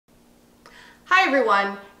Hi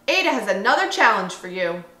everyone, Ada has another challenge for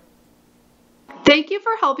you. Thank you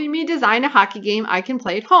for helping me design a hockey game I can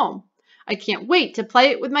play at home. I can't wait to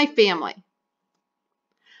play it with my family.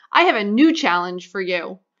 I have a new challenge for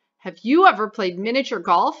you. Have you ever played miniature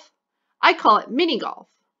golf? I call it mini golf.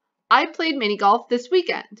 I played mini golf this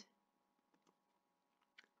weekend.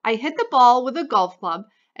 I hit the ball with a golf club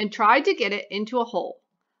and tried to get it into a hole.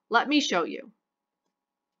 Let me show you.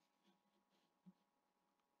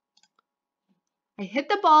 I hit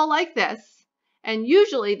the ball like this, and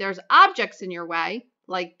usually there's objects in your way,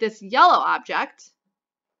 like this yellow object,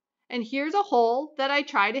 and here's a hole that I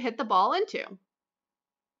try to hit the ball into.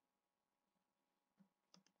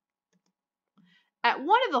 At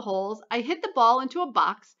one of the holes, I hit the ball into a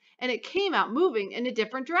box and it came out moving in a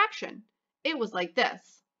different direction. It was like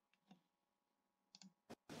this.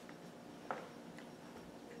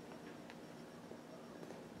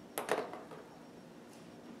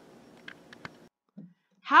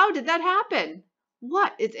 How did that happen?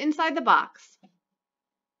 What is inside the box?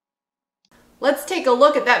 Let's take a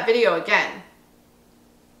look at that video again.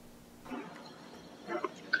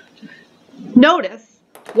 Notice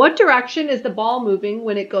what direction is the ball moving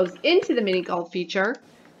when it goes into the mini golf feature,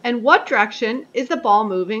 and what direction is the ball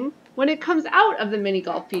moving when it comes out of the mini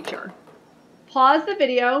golf feature. Pause the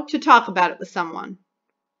video to talk about it with someone.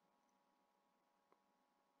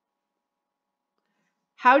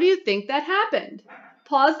 How do you think that happened?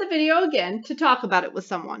 Pause the video again to talk about it with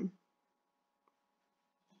someone.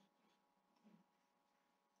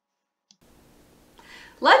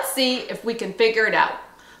 Let's see if we can figure it out.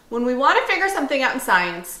 When we want to figure something out in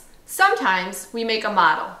science, sometimes we make a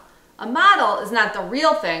model. A model is not the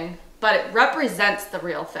real thing, but it represents the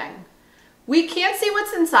real thing. We can't see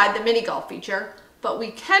what's inside the mini golf feature, but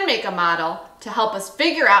we can make a model to help us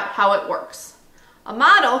figure out how it works. A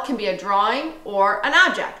model can be a drawing or an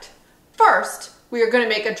object. First, we are going to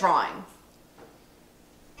make a drawing.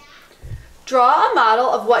 Draw a model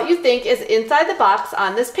of what you think is inside the box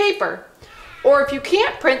on this paper. Or if you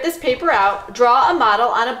can't print this paper out, draw a model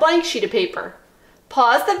on a blank sheet of paper.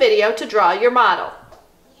 Pause the video to draw your model.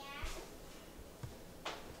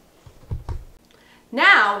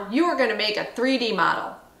 Now you are going to make a 3D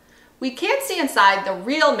model. We can't see inside the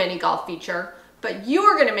real mini golf feature, but you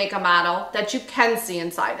are going to make a model that you can see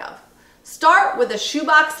inside of. Start with a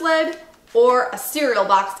shoebox lid or a cereal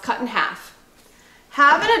box cut in half.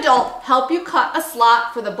 Have an adult help you cut a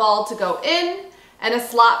slot for the ball to go in and a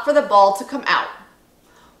slot for the ball to come out.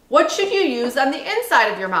 What should you use on the inside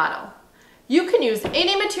of your model? You can use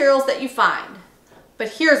any materials that you find, but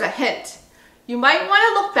here's a hint. You might want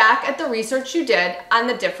to look back at the research you did on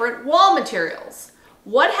the different wall materials.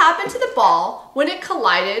 What happened to the ball when it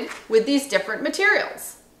collided with these different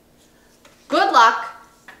materials? Good luck,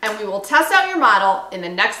 and we will test out your model in the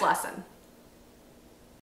next lesson.